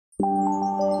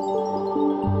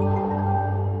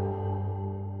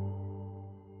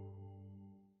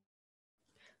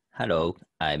Hello,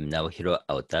 I'm Naohiro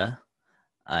Aota.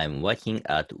 I'm working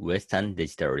at Western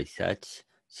Digital Research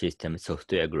System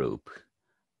Software Group.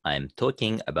 I'm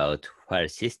talking about file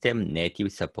system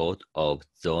native support of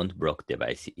zoned block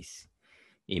devices.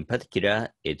 In particular,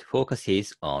 it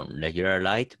focuses on regular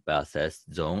write versus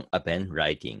zone append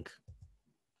writing.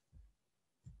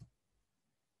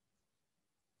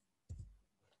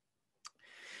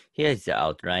 Here is the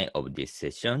outline of this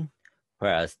session.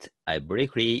 First, I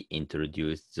briefly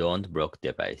introduce zoned block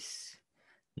device.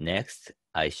 Next,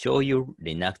 I show you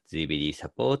Linux ZBD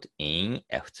support in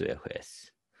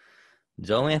F2FS.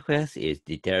 ZoneFS is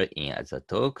detailed in other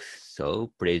talks,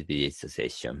 so please visit the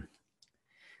session.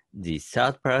 The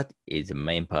third part is the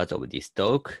main part of this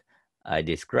talk. I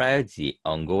describe the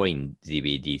ongoing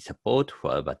ZBD support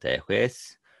for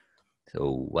btrfs. So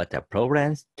what are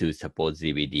problems to support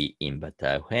ZBD in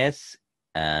btrfs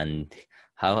and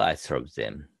how I solve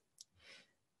them.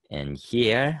 And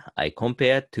here I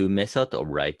compare two methods of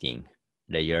writing,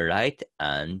 layer write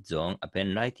and zone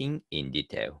append writing in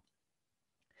detail.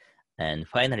 And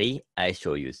finally, I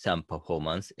show you some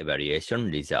performance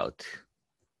evaluation result.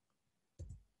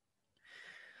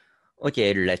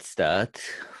 Okay, let's start.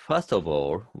 First of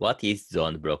all, what is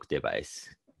zoned block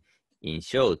device? In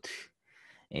short,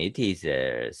 it is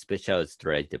a special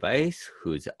storage device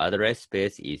whose address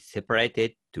space is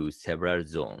separated to several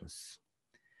zones.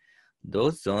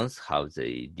 Those zones have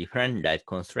the different write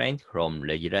constraint from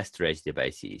regular storage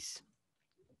devices.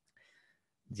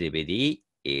 ZBD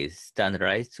is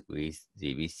standardized with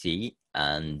ZBC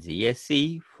and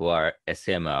ZSC for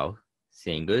SMR,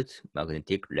 single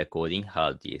magnetic recording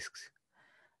hard disks,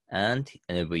 and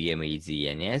NVMe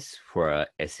ZNS for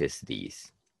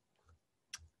SSDs.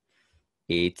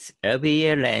 Its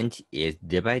LBA range is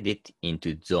divided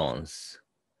into zones.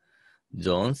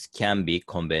 Zones can be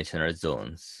conventional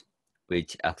zones,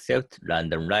 which accept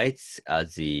random writes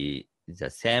as the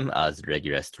same as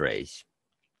regular storage.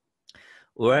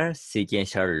 Or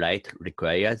sequential write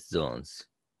requires zones.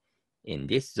 In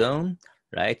this zone,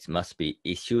 writes must be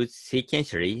issued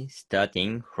sequentially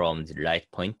starting from the write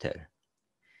pointer.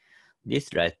 This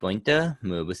write pointer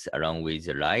moves along with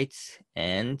the writes,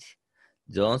 and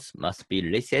zones must be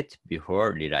reset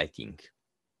before rewriting.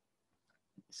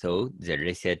 So the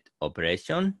reset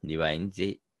operation defines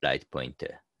the write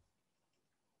pointer.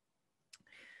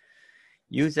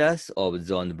 Users of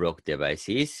zoned block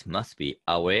devices must be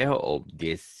aware of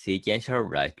this sequential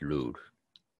write rule.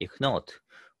 If not,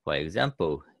 for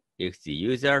example, if the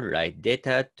user writes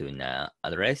data to an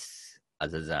address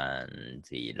other than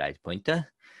the write pointer,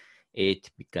 it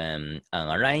becomes an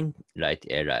unaligned write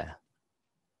error.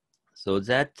 So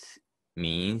that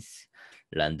means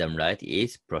random write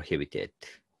is prohibited.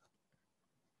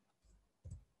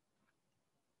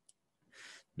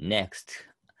 Next,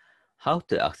 how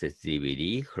to access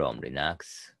ZBD from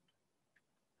Linux.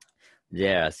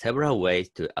 There are several ways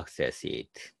to access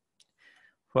it.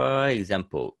 For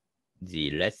example,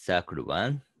 the red circle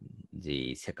one,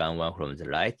 the second one from the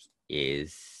right,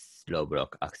 is low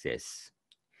block access.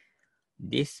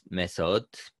 This method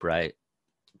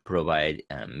provides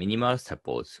minimal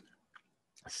support.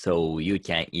 So you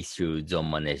can issue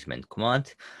zone management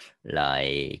command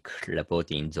like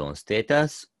reporting zone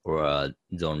status or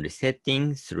zone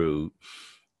resetting through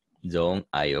zone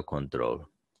IO control.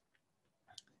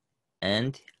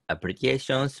 And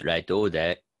applications write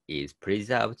order is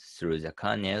preserved through the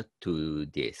kernel to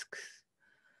disks.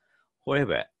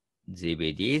 However,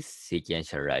 ZBD's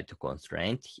sequential write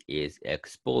constraint is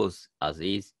exposed as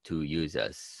is to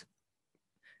users.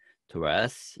 To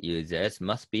us, users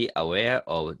must be aware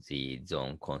of the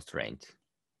zone constraint.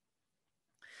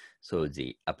 So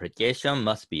the application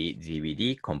must be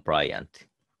ZBD compliant.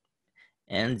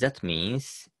 And that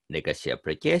means legacy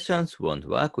applications won't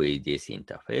work with this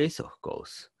interface, of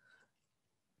course.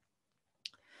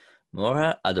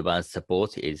 More advanced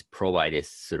support is provided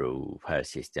through file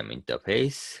system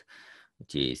interface,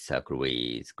 which is circled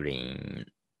with green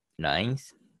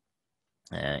lines.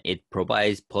 It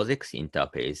provides POSIX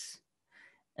interface,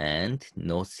 and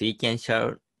no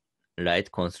sequential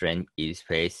write constraint is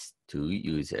faced to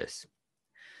users.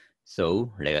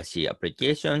 So legacy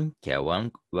application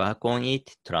can work on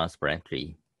it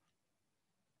transparently.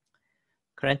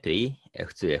 Currently,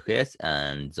 F2FS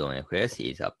and ZoneFS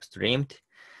is upstreamed,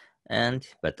 and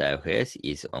btrfs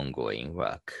is ongoing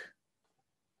work.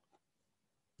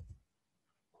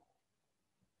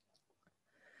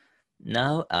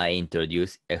 Now I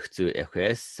introduce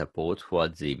F2FS support for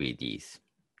ZBDs.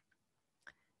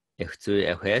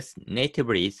 F2FS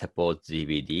natively supports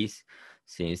ZBDs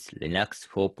since Linux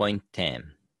 4.10.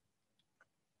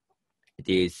 It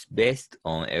is based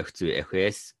on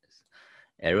F2FS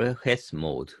LFS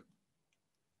mode.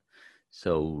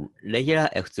 So regular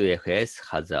F2FS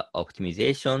has an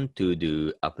optimization to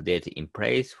do update in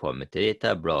place for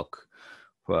metadata block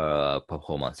for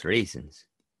performance reasons.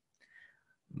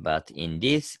 But in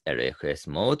this LFS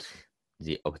mode,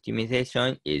 the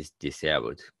optimization is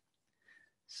disabled.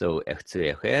 So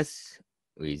F2FS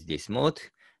with this mode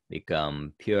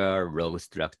become pure log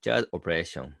structured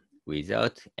operation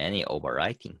without any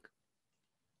overwriting.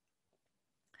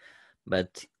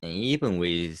 But even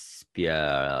with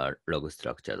pure log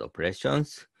structured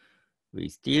operations, we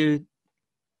still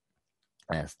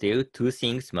two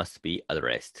things must be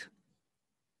addressed.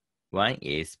 One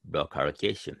is block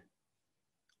allocation.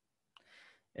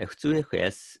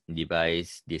 F2FS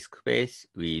divides disk space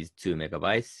with 2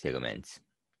 MB segments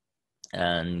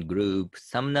and group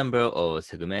some number of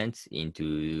segments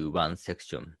into one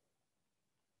section.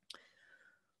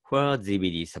 For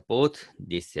ZBD support,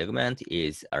 this segment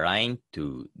is aligned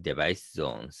to device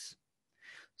zones,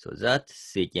 so that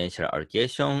sequential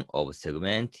allocation of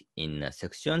segment in a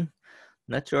section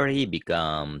naturally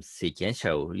becomes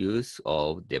sequential use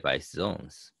of device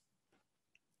zones.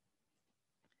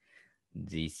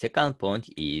 The second point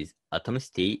is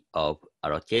atomicity of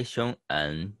allocation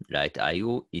and write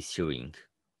I/O issuing.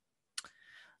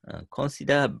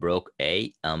 Consider block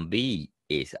A and B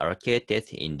is allocated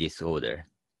in this order.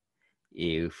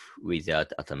 If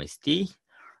without atomicity,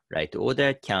 right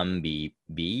order can be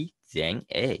B, then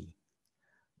A.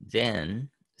 Then,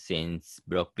 since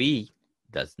block B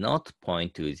does not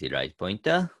point to the right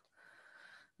pointer,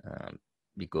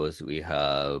 because we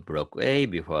have block A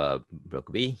before block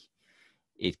B,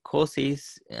 it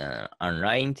causes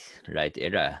unlined write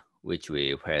error, which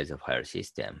will fail the file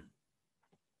system.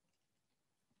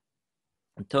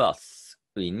 Thus,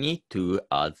 we need to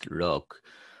add log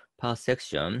per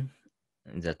section,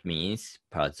 that means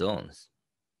per zones,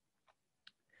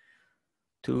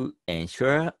 to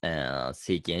ensure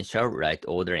sequential write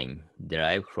ordering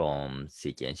derived from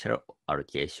sequential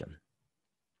allocation.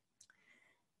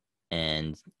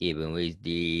 And even with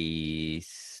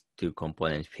these two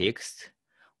components fixed,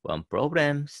 one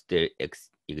problem still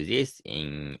exists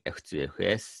in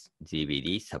F2FS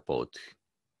ZBD support.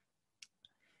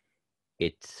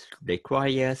 It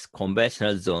requires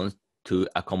conventional zones to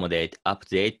accommodate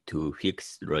update to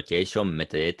fixed location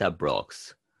metadata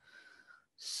blocks.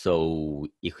 So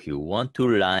if you want to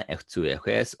run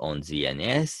F2FS on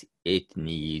ZNS, it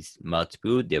needs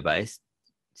multiple devices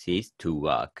to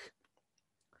work.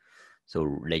 So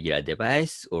regular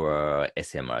device or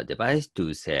SMR device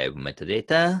to save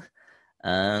metadata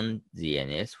and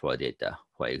ZNS for data,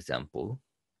 for example.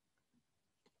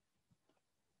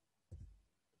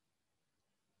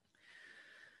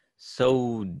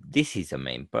 So this is the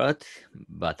main part,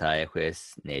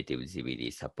 btrfs native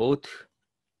ZBD support.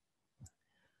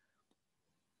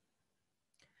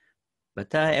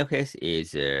 btrfs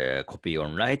is a copy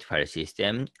on write file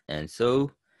system, and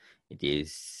so it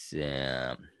is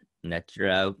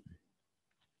natural.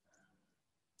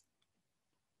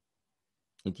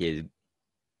 It is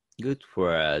good for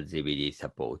ZBD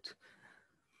support.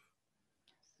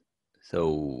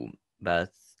 So,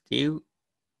 but still,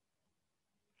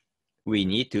 we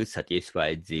need to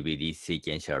satisfy ZBD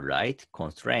sequential write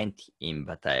constraint in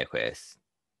btrfs.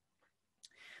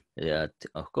 That,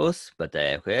 of course,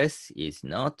 btrfs is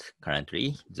not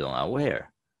currently zone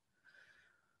aware.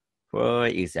 For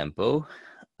example,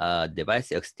 a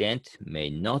device extent may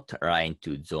not align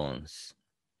to zones.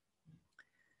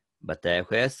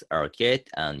 btrfs allocate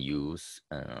and use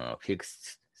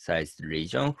fixed size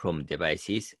region from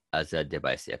devices as a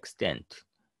device extent.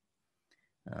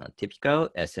 Typical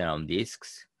SRAM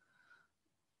disks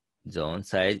zone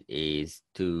size is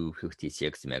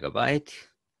 256 megabyte,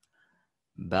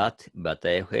 but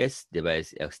btrfs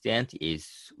device extent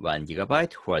is 1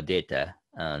 gigabyte for data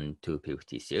and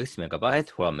 256 megabyte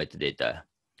for metadata.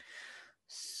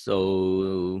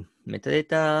 So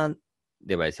metadata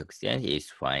device extent is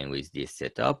fine with this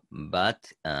setup,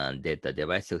 but data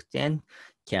device extent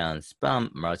can span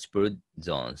multiple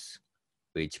zones,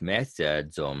 which makes the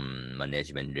zone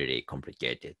management really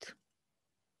complicated.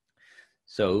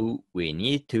 So we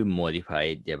need to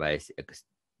modify device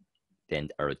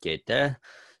extent allocator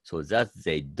so that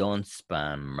they don't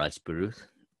span multiple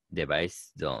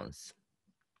device zones.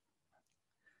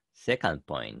 Second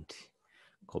point,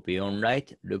 copy on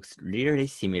write looks really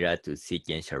similar to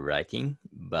sequential writing,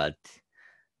 but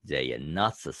they are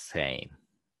not the same.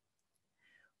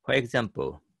 For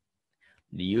example,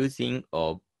 the using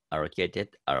of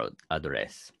allocated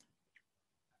address.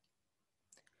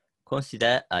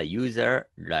 Consider a user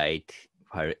write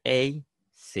file A,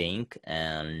 sync,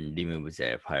 and remove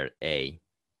the file A.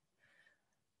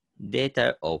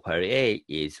 Data of file A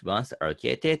is once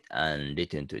allocated and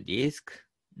written to disk.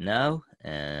 Now,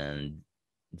 and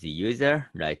the user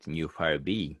writes new file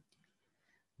B.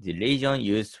 The region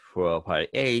used for file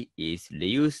A is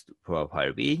reused for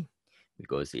file B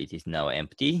because it is now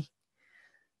empty.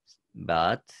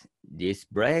 But this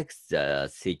breaks the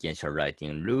sequential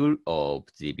writing rule of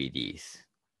ZBDs.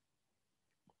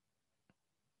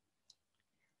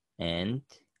 And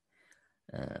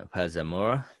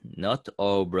furthermore, not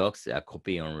all blocks are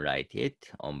copy on write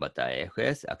it on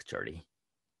btrfs actually.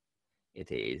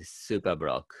 It is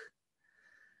superblock.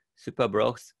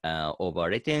 Superblocks are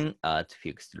overwritten at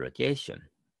fixed location.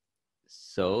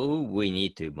 So we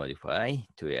need to modify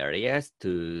two areas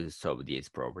to solve these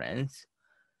problems.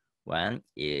 One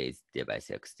is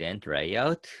device extent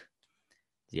layout.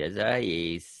 The other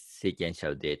is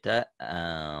sequential data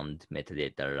and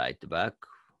metadata write back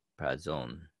per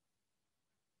zone.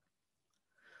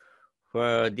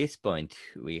 For this point,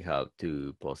 we have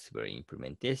two possible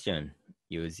implementations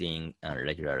using a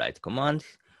regular write command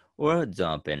or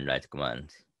zone append write command,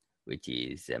 which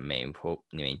is the main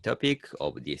topic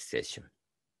of this session.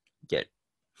 Okay.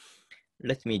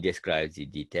 Let me describe the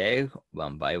detail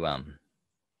one by one.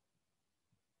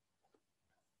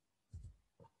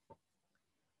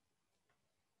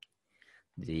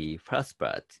 The first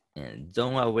part,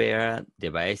 zone-aware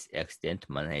device extent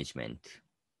management.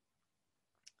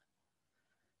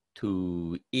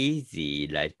 To ease the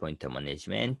write pointer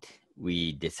management,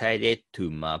 we decided to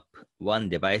map one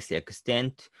device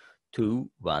extent to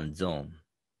one zone.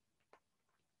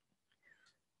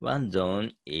 One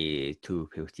zone is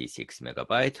 256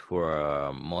 megabytes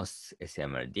for most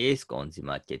SMR disk on the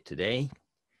market today.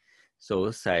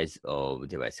 So size of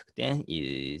device extent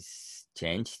is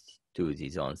changed to the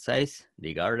zone size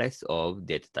regardless of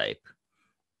data type.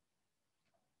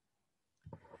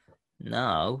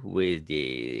 Now with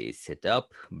the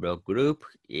setup, block group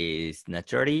is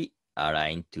naturally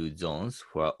aligned to zones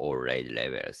for all RAID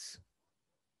levels.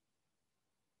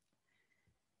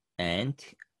 And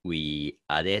we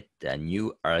added a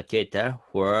new allocator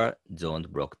for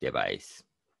zoned block device.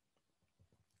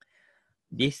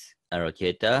 This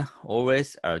allocator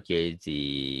always allocates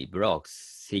the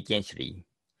blocks sequentially,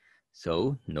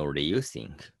 so no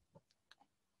reusing.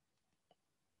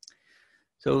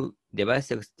 So device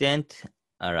extent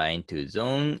aligned to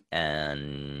zone,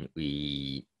 and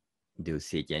we do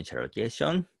sequential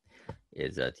allocation.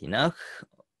 Is that enough?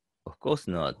 Of course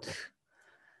not.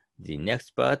 The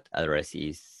next part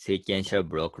addresses sequential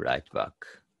block write back.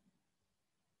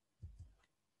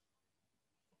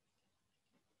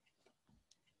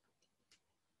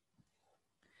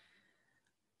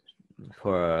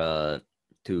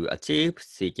 To achieve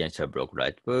sequential block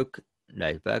write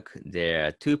back, there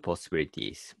are two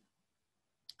possibilities.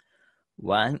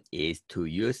 One is to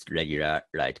use regular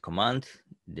write command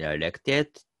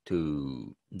directed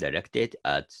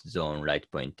at zone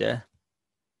write pointer.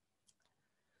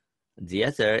 The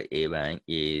other one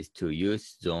is to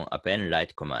use zone append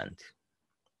write command.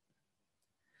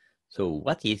 So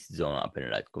what is zone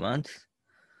append write command?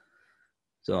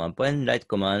 Zone append write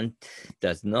command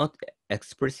does not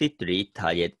explicitly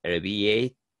target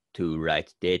LBA to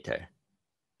write data.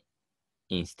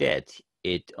 Instead,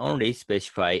 it only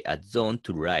specifies a zone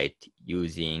to write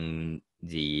using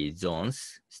the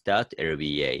zone's start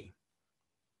LBA.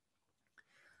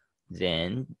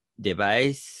 Then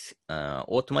device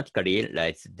automatically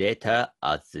writes data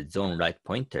at the zone write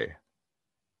pointer.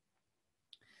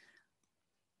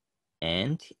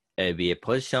 And LBA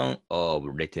position of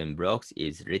written blocks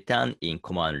is written in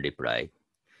command reply.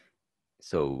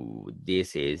 So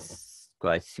this is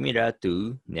quite similar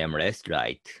to nameless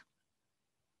write.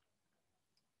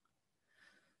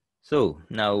 So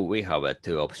now we have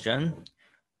two options.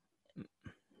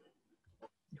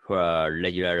 For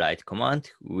regular write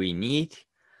command, we need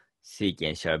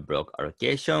sequential block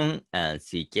allocation and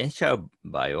sequential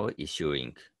bio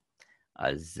issuing,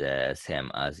 as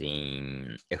same as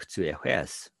in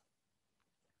F2FS.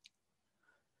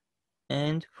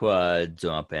 And for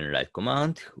zone append write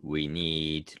command, we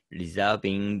need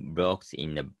reserving blocks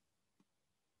in the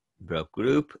block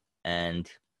group and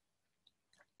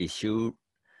issue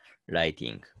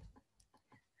writing.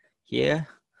 Here,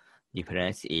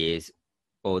 difference is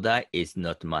order is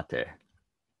not matter,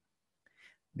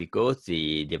 because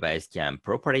the device can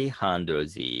properly handle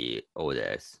the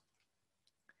orders.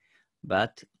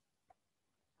 But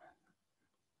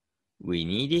we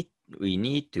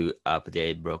need to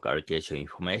update block allocation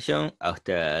information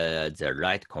after the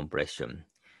write compression.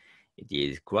 It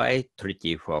is quite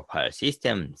tricky for file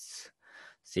systems,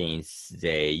 since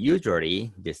they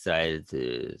usually decide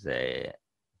the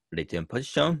return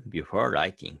position before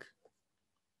writing.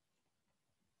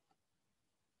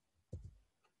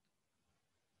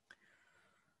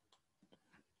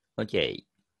 Okay,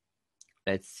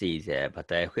 let's see the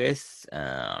btrfs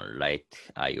write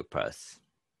IO paths.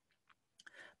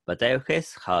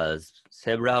 btrfs has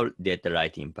several data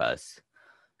writing paths: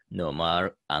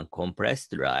 normal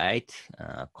uncompressed write,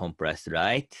 compressed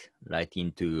write, write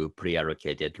into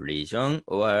pre-allocated region,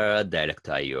 or direct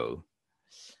IO.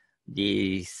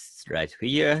 This right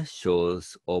here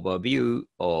shows overview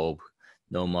of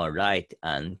normal write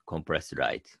and compressed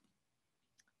write.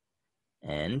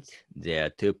 And there are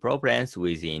two problems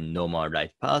within normal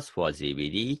write path for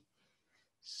ZBD.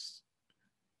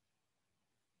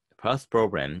 First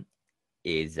problem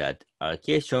is that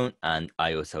allocation and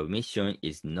IO submission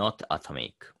is not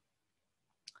atomic.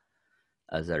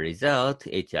 As a result,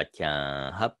 it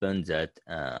can happen that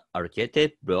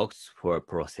allocated blocks for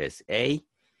process A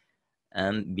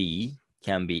and B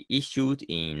can be issued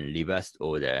in reversed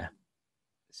order.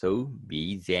 So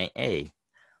B then A.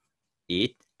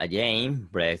 It again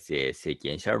breaks the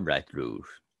sequential write rule.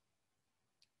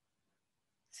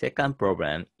 Second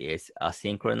problem is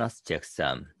asynchronous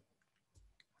checksum.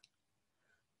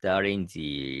 During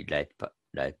the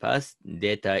write path,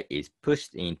 data is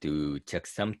pushed into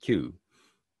checksum queue,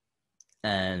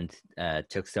 and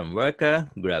checksum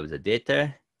worker grabs the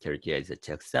data, calculates the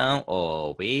checksum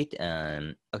of it,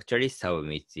 and actually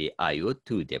submits the IO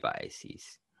to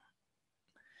devices.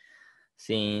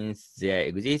 Since there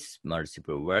exists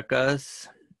multiple workers,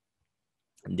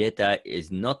 data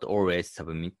is not always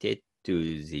submitted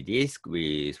to the disk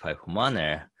with FIFO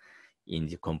manner in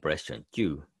the compression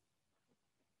queue.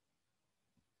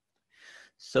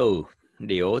 So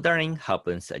reordering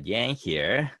happens again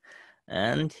here,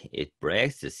 and it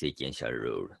breaks the sequential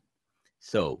rule.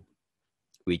 So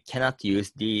we cannot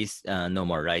use this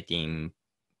normal writing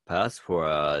path for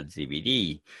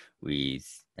ZBD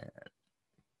with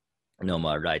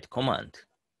normal write command.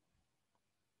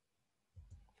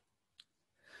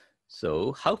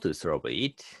 So how to solve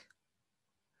it?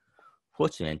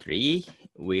 Fortunately,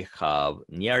 we have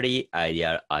nearly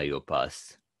ideal IO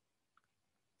path.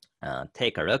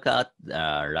 Take a look at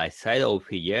the right side of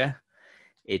figure.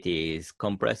 It is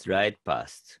compressed write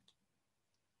path.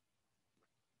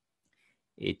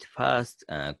 It first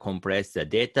compresses the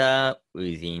data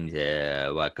within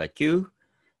the worker queue,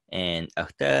 and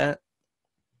after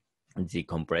the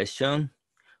compression,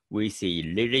 we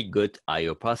see really good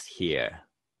IO path here.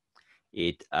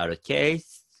 It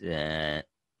allocates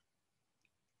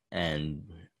and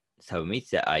submits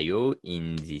the IO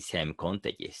in the same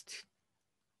context.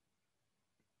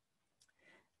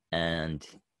 And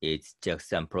its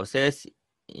checksum process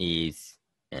is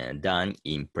done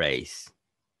in place.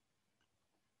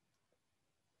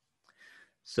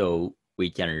 So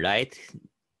we can write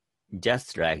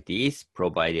just like this,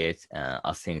 provided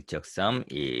async checksum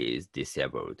is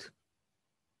disabled.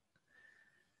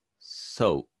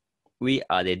 So we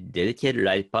added dedicated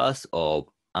write path of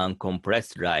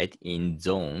uncompressed write in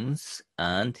zones,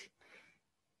 and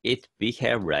it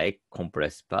behaves like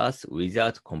compressed path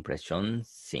without compression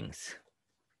sinks.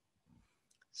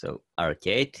 So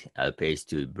allocate, page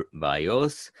to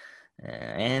BIOS,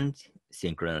 and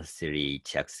synchronously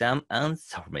checksum and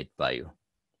submit value.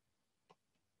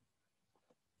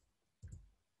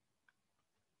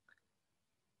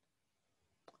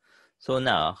 So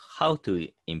now, how to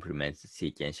implement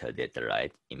sequential data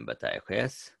write in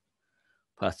btrfs?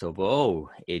 First of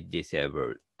all, it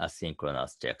disables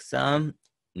asynchronous checksum,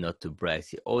 not to break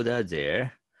the order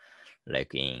there,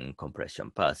 like in compression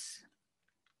path.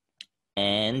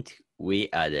 And we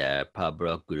add a per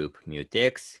block group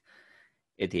mutex.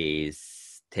 It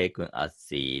is taken at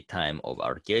the time of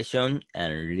allocation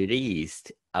and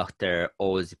released after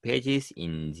all the pages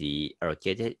in the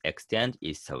allocated extent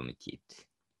is submitted.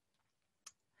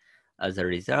 As a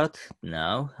result,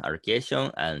 now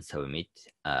allocation and submit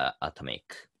are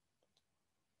atomic.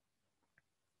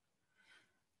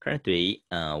 Currently,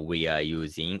 we are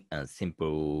using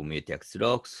simple mutex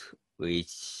locks,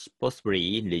 which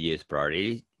possibly reduce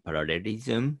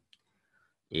parallelism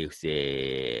if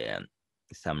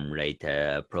some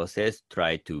later process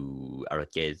try to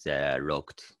allocate the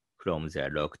locked from the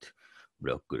locked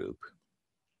block group.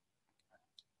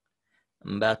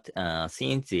 But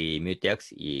since the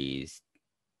mutex is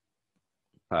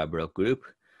per block group,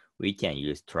 we can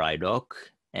use try lock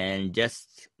and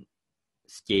just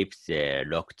skip the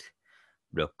locked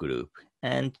block group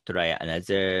and try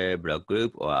another block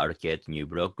group or allocate new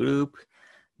block group.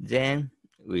 Then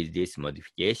with this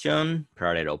modification,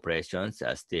 parallel operations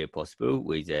are still possible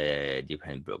with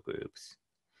different block groups.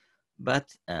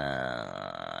 but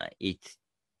it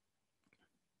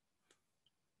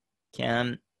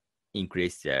can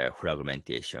increase the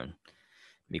fragmentation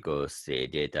because the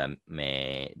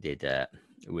data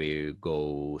will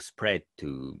go spread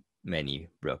to many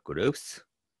block groups.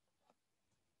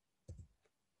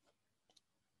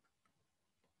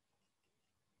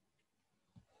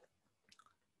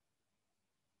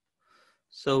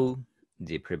 So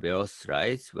the previous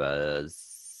slide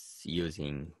was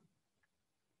using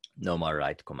normal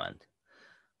write command.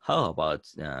 How about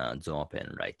zone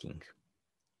open writing?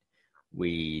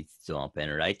 With zone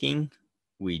open writing,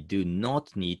 we do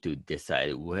not need to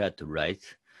decide where to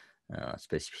write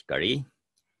specifically.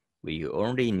 We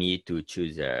only need to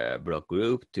choose a block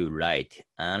group to write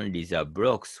and reserve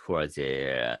blocks for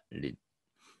the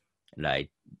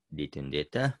written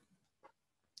data.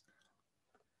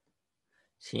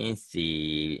 Since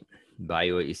the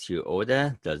bio issue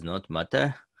order does not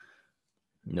matter,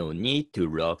 no need to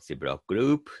lock the block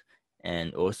group,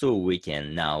 and also we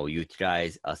can now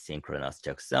utilize asynchronous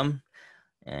checksum,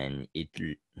 and it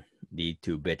lead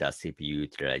to better CPU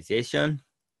utilization.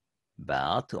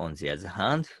 But on the other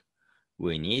hand,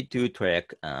 we need to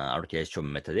track allocation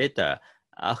metadata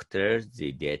after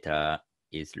the data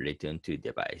is returned to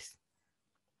device.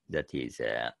 That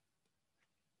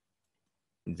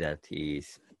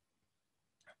is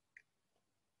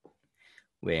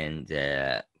when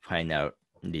the final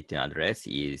return address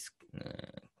is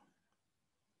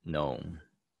known.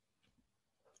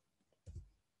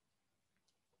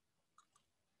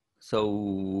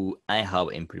 So I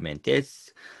have implemented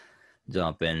the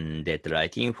open data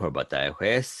writing for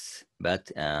btrfs,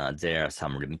 but there are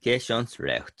some limitations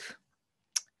left.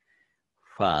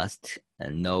 First,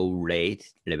 no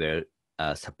rate level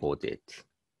are supported.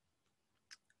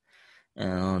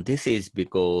 This is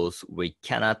because we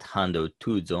cannot handle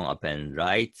two zone append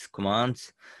writes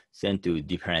commands sent to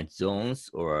different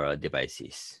zones or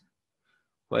devices.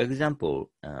 For example,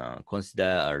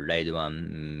 consider a RAID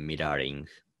 1 mirroring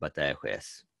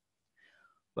btrfs.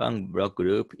 One block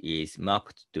group is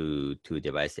mapped to two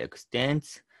device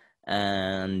extents,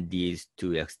 and these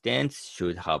two extents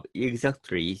should have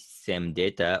exactly same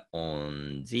data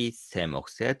on the same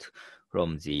offset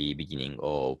from the beginning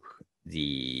of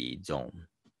the zone.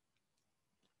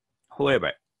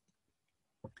 However,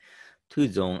 two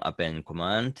zone append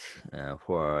command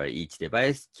for each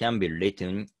device can be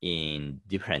written in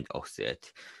different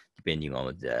offset depending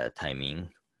on the timing,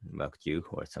 back to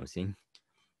or something.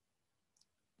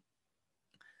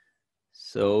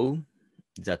 So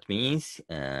that means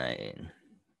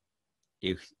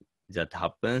if that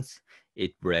happens,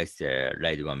 it breaks the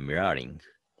RAID 1 mirroring.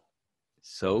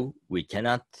 So we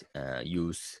cannot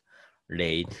use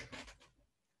RAID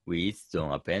with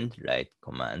zone append write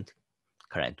command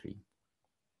currently.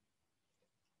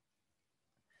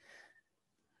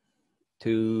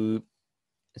 To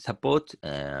support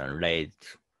RAID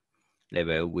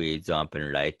level with zone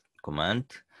append write command,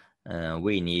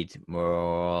 we need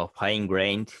more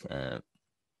fine-grained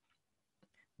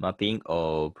mapping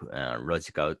of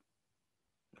logical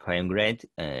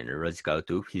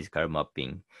to physical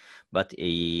mapping, but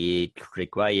it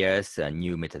requires a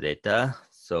new metadata,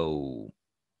 so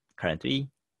currently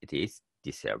it is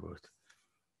disabled.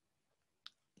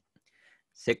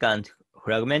 Second,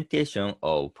 fragmentation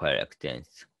of file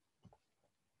extents.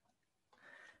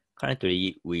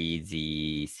 Currently, with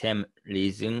the same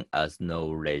reason as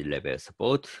no RAID level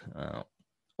support,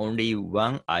 only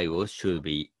one IO should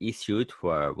be issued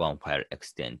for one file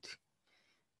extent.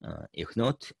 If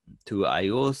not, two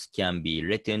IOs can be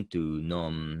written to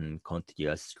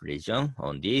non-contiguous region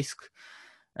on disk,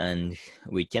 and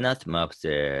we cannot map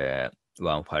the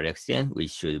one file extent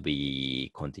which should be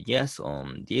contiguous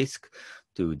on disk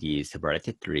to the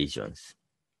separated regions.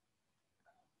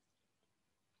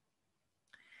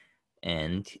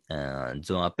 And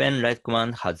zone append write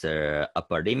command has an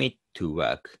upper limit to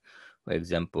work. For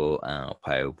example,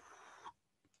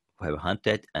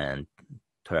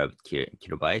 512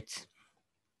 kilobytes,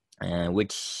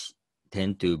 which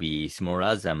tend to be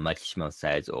smaller than maximum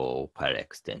size of file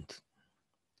extent.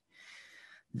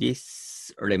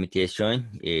 This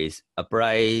limitation is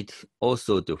applied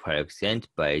also to file extent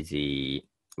by the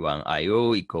 1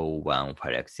 IO equal 1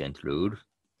 file extent rule.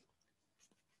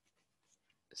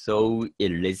 So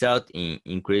it results in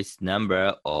increased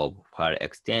number of file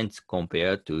extents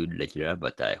compared to regular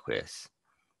btrfs.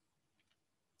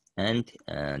 And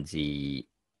the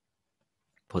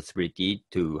possibility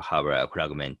to have a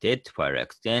fragmented file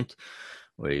extent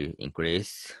will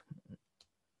increase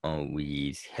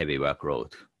with heavy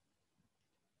workload.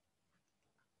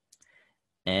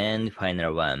 And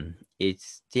final one it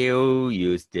still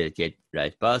uses the get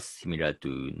write path similar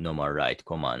to normal write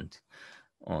command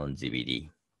on ZBD.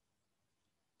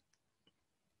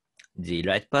 The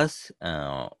write path,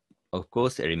 of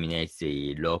course, eliminates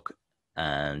the lock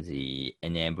and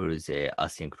enables the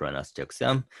asynchronous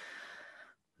checksum,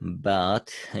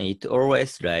 but it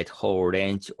always writes whole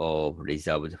range of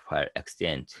reserved file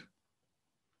extent.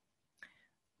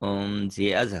 On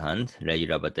the other hand,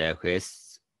 regular btrfs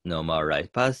normal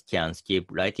write path can skip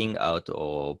writing out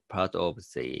of part of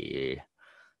the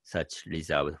such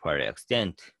reserved file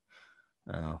extent.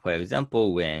 For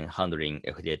example, when handling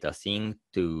fdata sync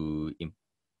to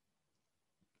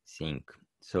sync.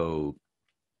 So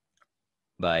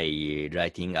by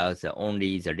writing out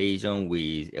only the region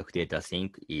with fdata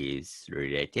sync is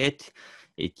related,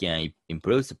 it can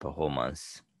improve the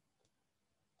performance.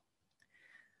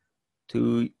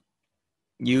 To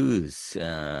use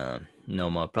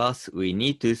normal path, we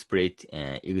need to split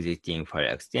existing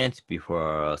file extent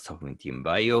before submitting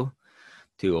bio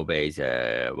to obey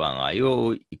the 1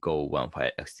 IO equal 1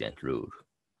 file extent rule.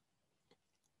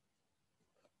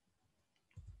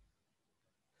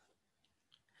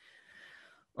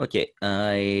 Okay,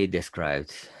 I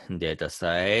described data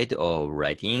side of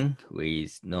writing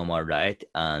with normal write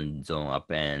and zone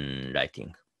append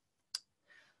writing.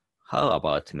 How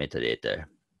about metadata?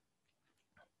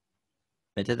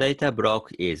 Metadata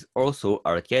block is also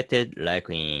allocated like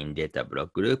in data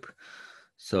block group,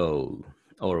 so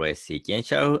always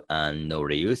sequential and no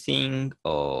reusing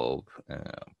of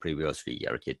previously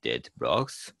allocated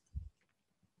blocks.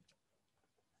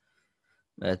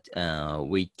 But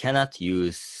we cannot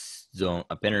use zone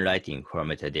append writing for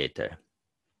metadata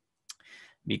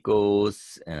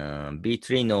because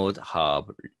B3 nodes have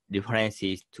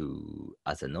references to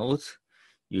other nodes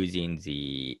using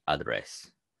the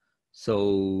address.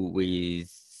 So with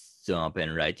zone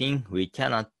append writing, we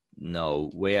cannot know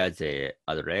where the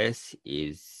address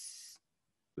is,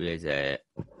 where the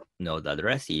node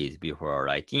address is before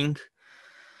writing.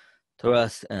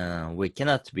 Thus, we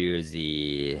cannot build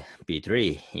the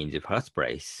B3 in the first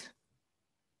place.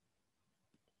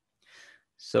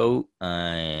 So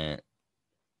for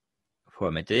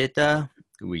metadata,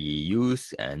 we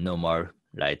use a normal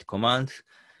write command.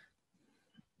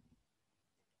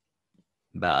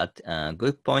 But a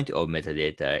good point of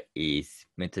metadata is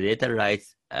metadata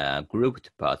writes grouped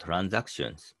per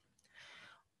transactions.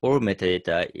 All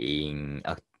metadata in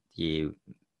active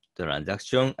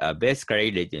transaction are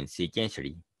basically written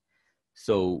sequentially.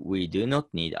 So we do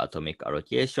not need atomic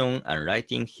allocation and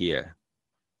writing here.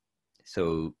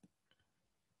 So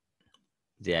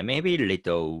there may be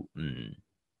little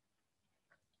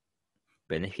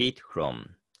benefit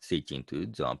from switching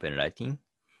to zone append writing.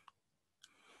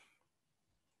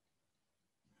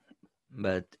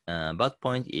 But bad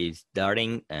point is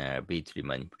during B3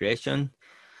 manipulation,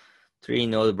 3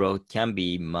 node block can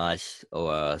be merged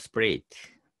or split.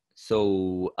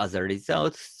 So as a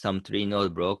result, some 3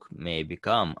 node block may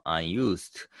become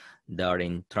unused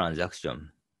during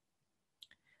transaction.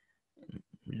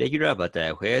 Regular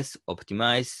btrfs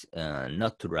optimize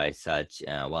not to write such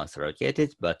once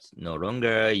allocated but no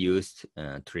longer used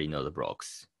 3 node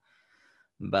blocks.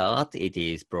 But it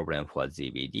is problem for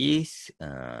ZBDs.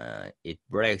 It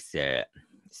breaks the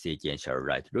sequential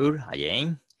write rule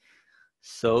again.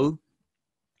 So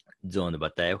zoned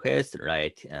btrfs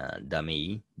write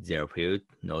dummy zero field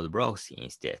node blocks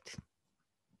instead.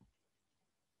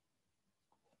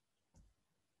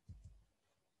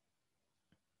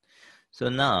 So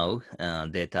now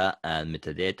data and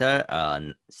metadata are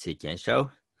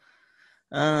sequential.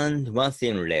 And one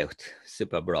thing left,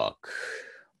 superblock.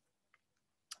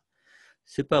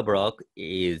 Superblock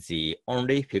is the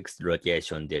only fixed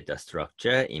location data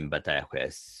structure in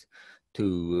btrfs.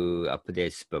 To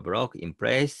update superblock in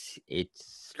place, it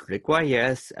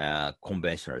requires a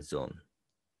conventional zone.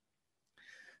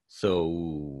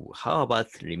 So how about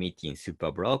limiting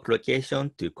superblock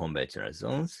location to conventional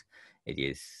zones? It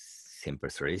is simple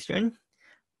solution,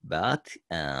 but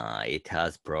it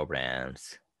has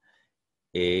problems.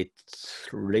 It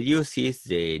reduces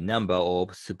the number of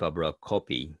superblock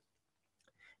copy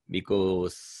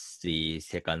because the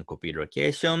second copy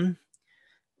location,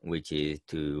 which is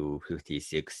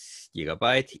 256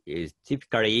 gigabytes, is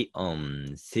typically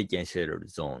on sequential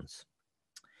zones,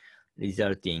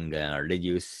 resulting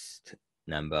reduced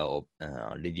number of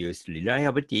reduced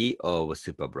reliability of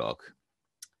superblock.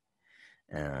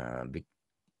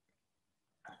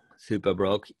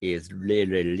 Superblock is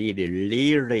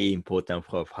really important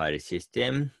for file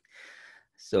system,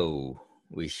 so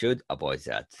we should avoid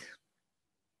that.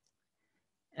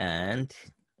 And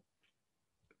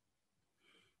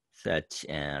Such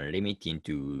limiting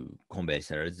to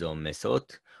conventional zone method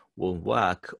won't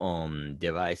work on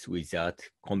device without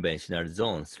conventional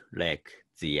zones like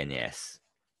ZNS.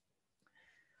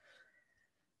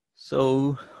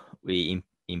 So we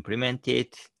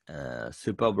implemented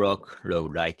superblock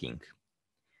log writing.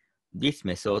 This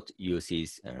method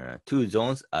uses two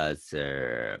zones as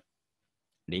a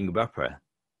ring buffer.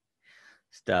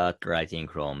 Start writing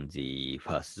from the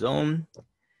first zone,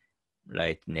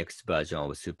 write next version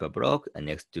of superblock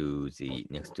next to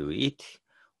it.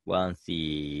 Once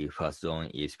the first zone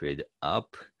is filled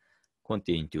up,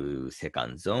 continue to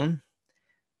second zone.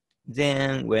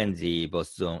 Then when the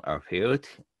both zones are filled,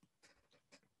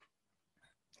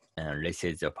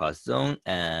 reset the first zone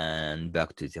and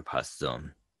back to the first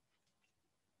zone.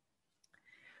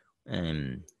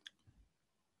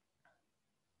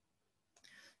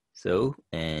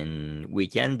 And we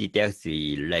can detect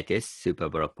the latest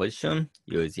superblock position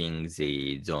using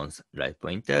the zone's right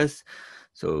pointers.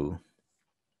 So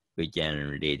we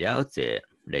can read out the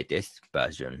latest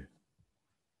version.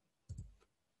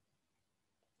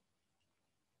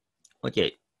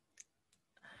 Okay,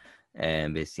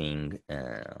 everything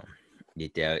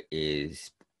detail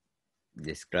is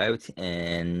described,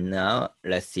 and now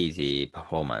let's see the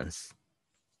performance.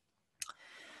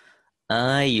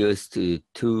 I used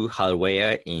two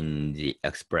hardware in the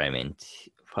experiment.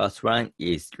 First one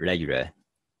is regular.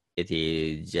 It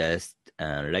is just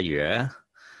a regular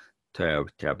 12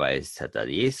 terabyte SATA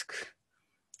disk.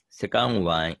 Second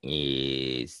one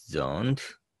is zoned.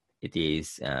 It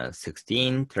is a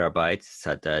 16 terabyte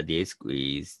SATA disk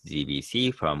with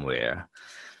ZBC firmware,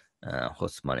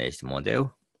 host managed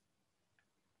model.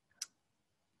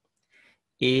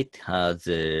 It has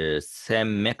the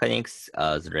same mechanics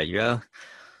as regular,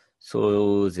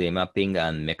 so the mapping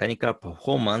and mechanical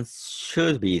performance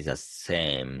should be the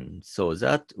same so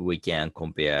that we can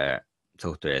compare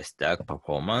software stack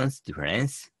performance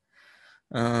difference.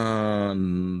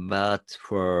 But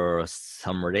for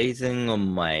some reason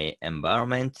on my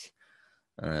environment,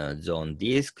 zone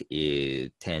disk is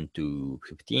 10 to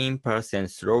 15%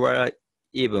 slower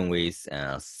even with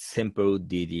simple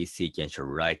DD sequential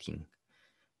writing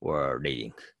or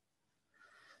reading.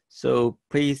 So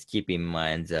please keep in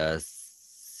mind when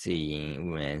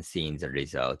seeing the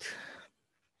result.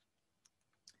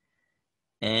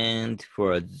 And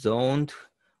for zoned,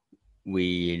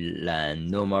 we run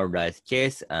normal write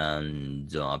case and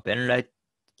zone append write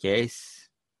case.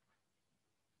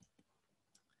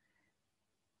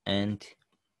 And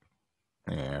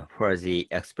for the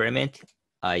experiment,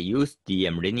 I used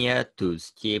DM linear to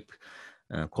skip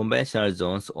conventional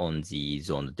zones on the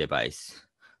zoned device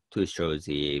to show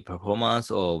the performance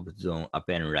of zone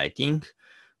append writing,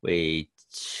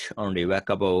 which only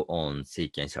workable on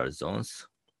sequential zones,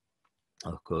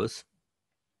 of course.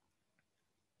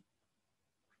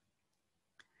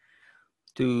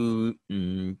 To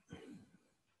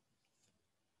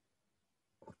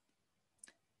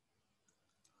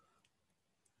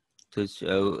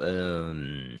show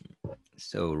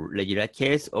so regular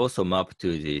case also map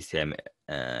to the same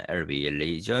LV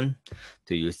region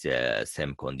to use the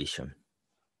same condition.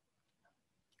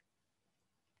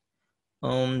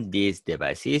 On these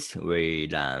devices, we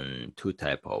run two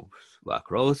types of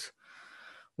workloads.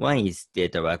 One is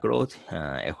data workload,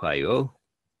 FIO,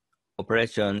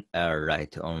 operation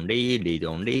write only, read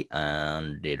only,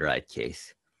 and read write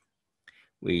case,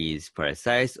 with file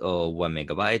size of 1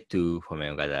 megabyte to 4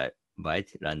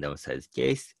 megabyte random size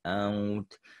case and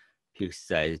fixed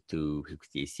size to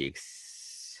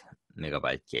 56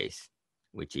 megabyte case,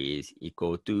 which is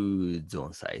equal to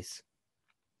zone size.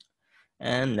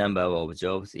 And number of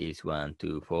jobs is 1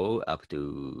 to 4 up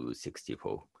to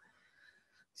 64.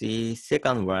 The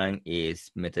second one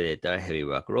is metadata heavy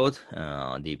workload,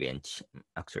 dbench,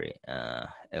 actually,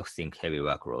 F-sync heavy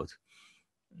workload,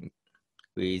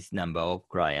 with number of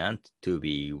clients to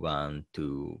be 1,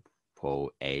 2,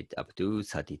 4, 8 up to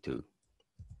 32.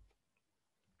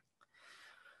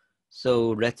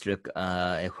 So let's look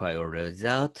at FIO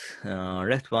result.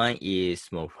 Left one is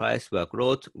small files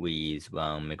workload with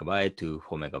 1 megabyte to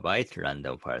 4 megabyte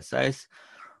random file size.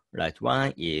 Right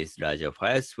one is larger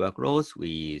files workloads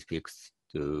with 6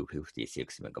 to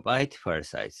 56 megabyte file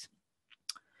size.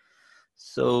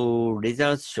 So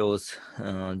results shows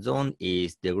zone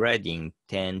is degrading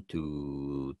 10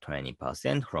 to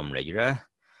 20% from regular,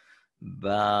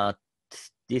 but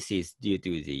this is due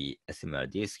to the SMR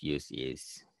disk use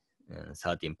is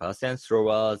 13%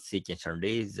 slower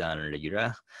sequentially than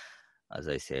regular, as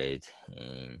I said.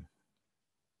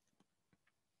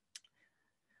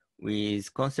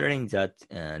 With considering that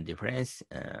difference,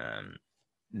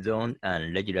 zone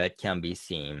and regular can be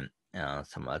seen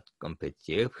somewhat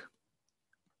competitive.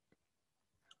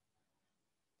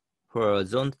 For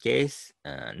zoned case,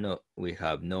 we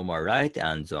have normal write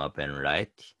and zone append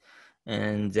write,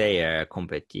 and they are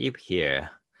competitive here.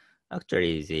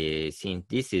 Actually, since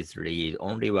this is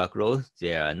read-only workload,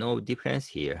 there are no difference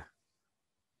here.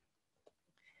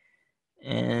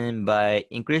 And by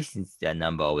increasing the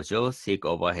number of jobs, seek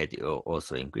overhead will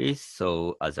also increase.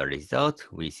 So as a result,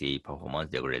 we see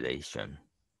performance degradation.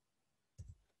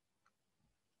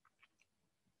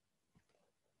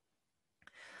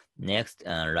 Next,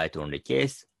 write-only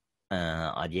case.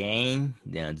 Again,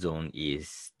 the zone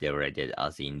is degraded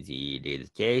as in the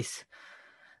read case,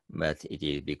 but it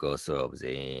is because of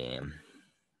the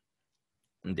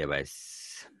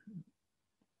device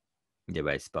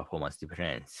performance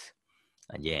difference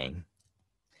again.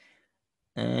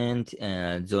 And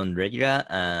zone regular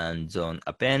and zone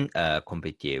append are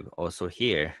competitive also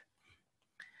here.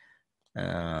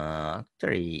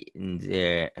 Actually,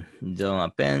 the zone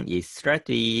append is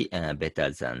slightly better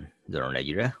than zone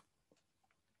regular.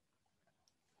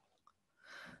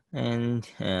 And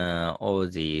all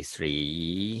these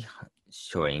three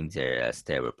showing their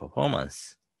stable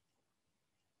performance.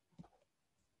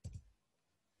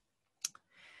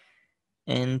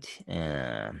 And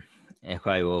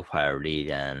FIO file read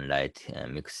and write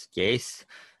mixed case.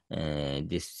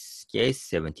 This case,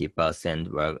 70%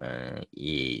 work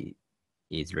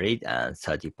is read and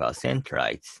 30%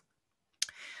 writes.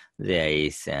 There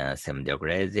is some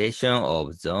degradation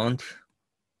of zoned.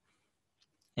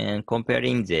 And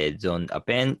comparing the zoned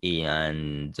append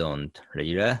and zoned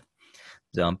regular,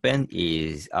 zone append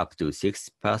is up to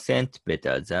 6%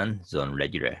 better than zone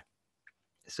regular.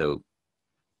 So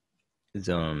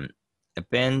zone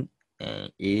append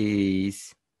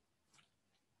is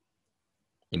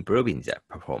improving the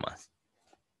performance.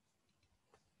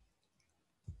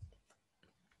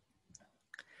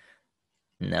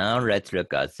 Now let's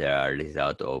look at the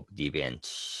result of the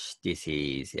bench. This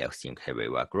is extreme heavy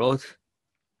workload.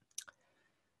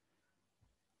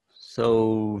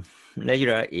 So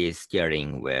regular is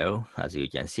scaling well, as you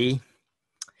can see.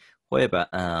 However,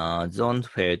 zone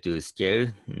failed to scale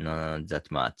not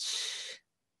that much.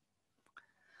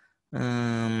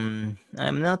 I'm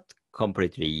not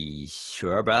completely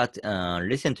sure, but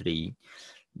recently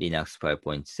Linux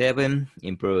 5.7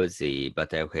 improves the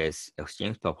btrfs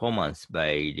exchange performance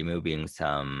by removing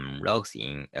some logs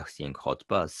in exchange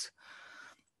hotbus.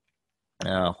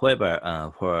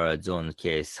 However, for zone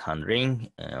case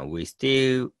handling, we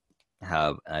still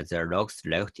have other logs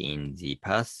left in the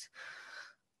path.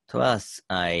 Thus,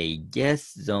 I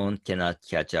guess zone cannot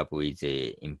catch up with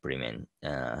the improvement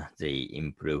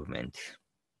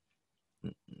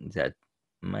that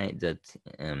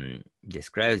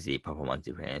describes the performance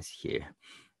difference here.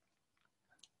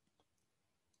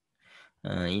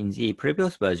 In the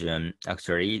previous version,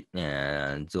 actually,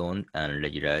 zone and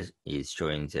regular is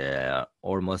showing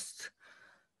almost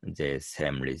the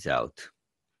same result.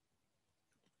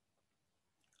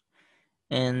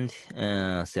 And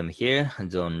same here,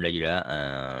 zone regular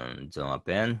and zone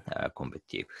append are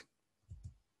competitive.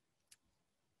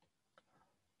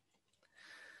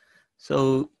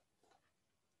 So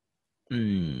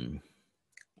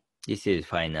this is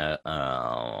final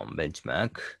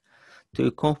benchmark. To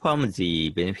confirm the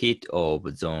benefit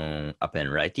of zone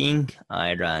append writing,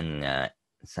 I ran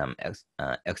some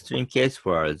extreme case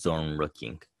for zone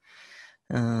locking.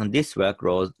 This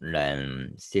workload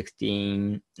ran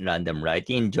 16 random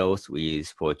writing jobs with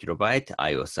 4 kilobyte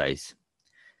IO size.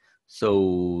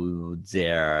 So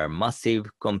they are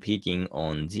massive competing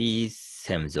on this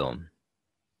same zone.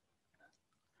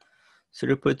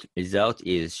 Throughput result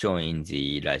is shown in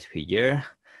the right figure.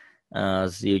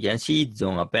 As you can see,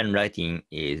 zone append writing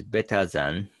is better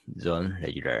than zone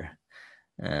regular.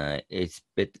 It's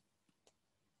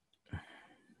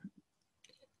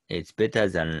better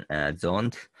than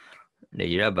zoned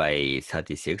regular by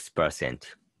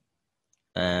 36%.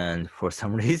 And for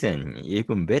some reason,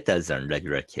 even better than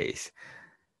regular case.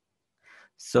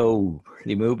 So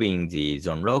removing the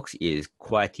zone logs is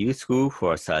quite useful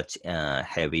for such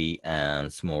heavy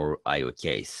and small IO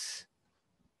case.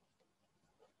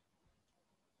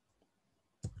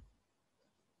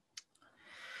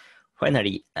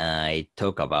 Finally, I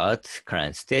talk about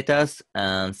current status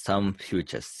and some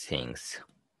future things.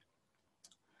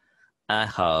 I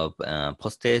have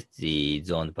posted the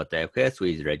zoned btrfs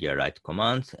with regular write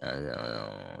command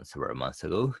several months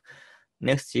ago.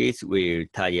 Next is will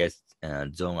target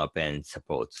zone append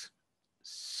support.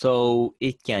 So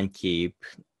it can keep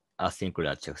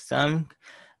asynchronous checksum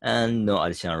and no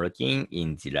additional locking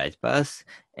in the write path.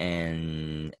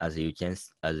 And as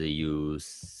you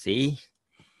see,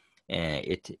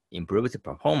 it improves the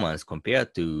performance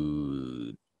compared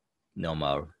to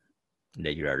normal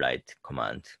regular write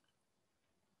command.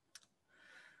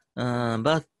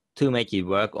 But to make it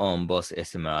work on both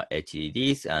SMR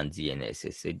HDDs and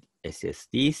ZNS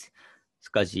SSDs,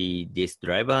 SCSI disk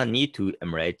driver need to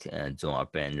emulate zone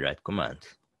append write command.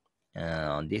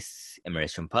 This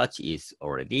emulation patch is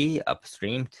already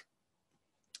upstreamed,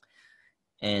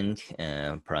 and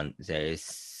there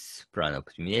is plan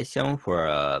optimization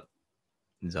for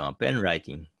zone append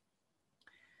writing.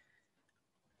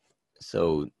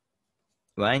 So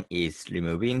one is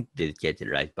removing dedicated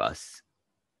write paths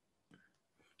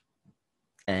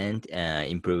and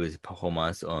improves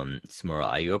performance on small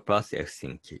IO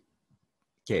processing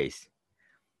case.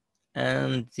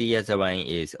 And the other one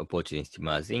is opportunity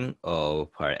merging of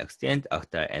file extent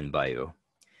after NBIO,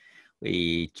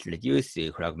 which reduces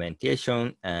the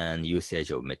fragmentation and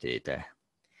usage of metadata.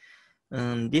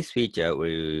 This feature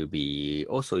will be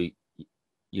also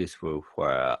useful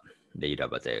for data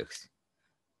robotics.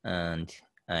 And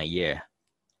yeah,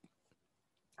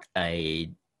 I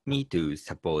need to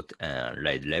support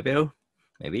write level,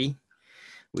 maybe,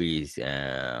 with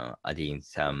adding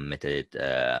some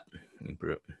metadata,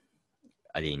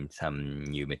 adding some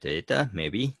new metadata,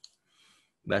 maybe.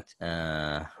 But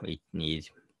we need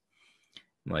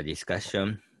more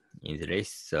discussion in the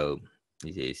list, so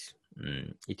this is,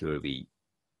 it will be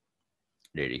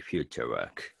really future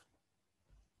work.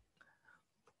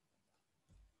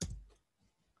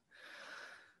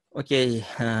 Okay,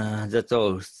 that's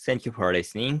all. Thank you for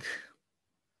listening.